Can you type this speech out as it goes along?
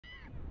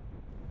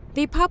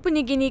The Papua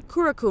New Guinea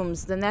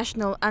Kurakums, the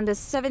national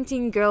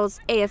under-17 girls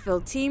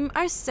AFL team,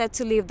 are set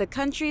to leave the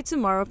country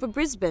tomorrow for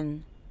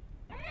Brisbane.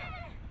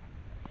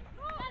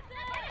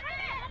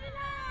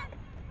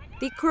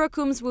 The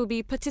Kurakums will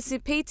be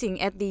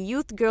participating at the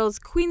Youth Girls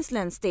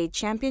Queensland State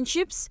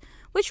Championships,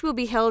 which will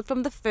be held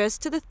from the 1st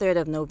to the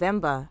 3rd of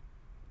November.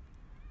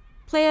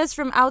 Players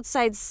from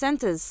outside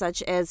centres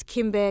such as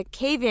Kimber,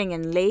 Kavieng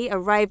and Lay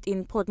arrived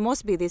in Port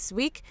Moresby this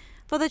week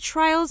for the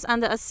trials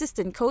under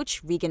assistant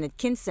coach Regan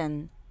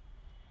Atkinson.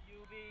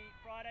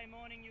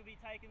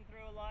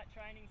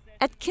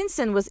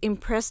 Atkinson was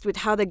impressed with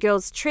how the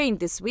girls trained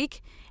this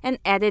week and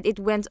added it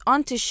went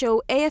on to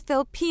show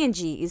AFL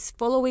PNG is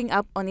following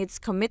up on its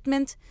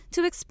commitment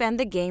to expand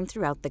the game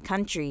throughout the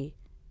country.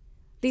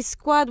 The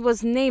squad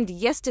was named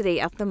yesterday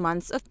after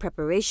months of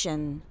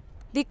preparation.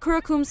 The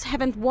Kurakums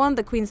haven't won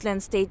the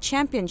Queensland State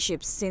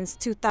Championships since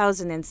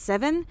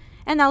 2007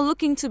 and are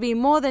looking to be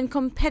more than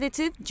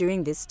competitive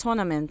during this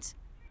tournament.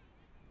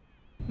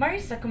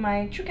 Marisa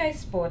Kumai, Chukai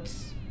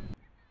Sports.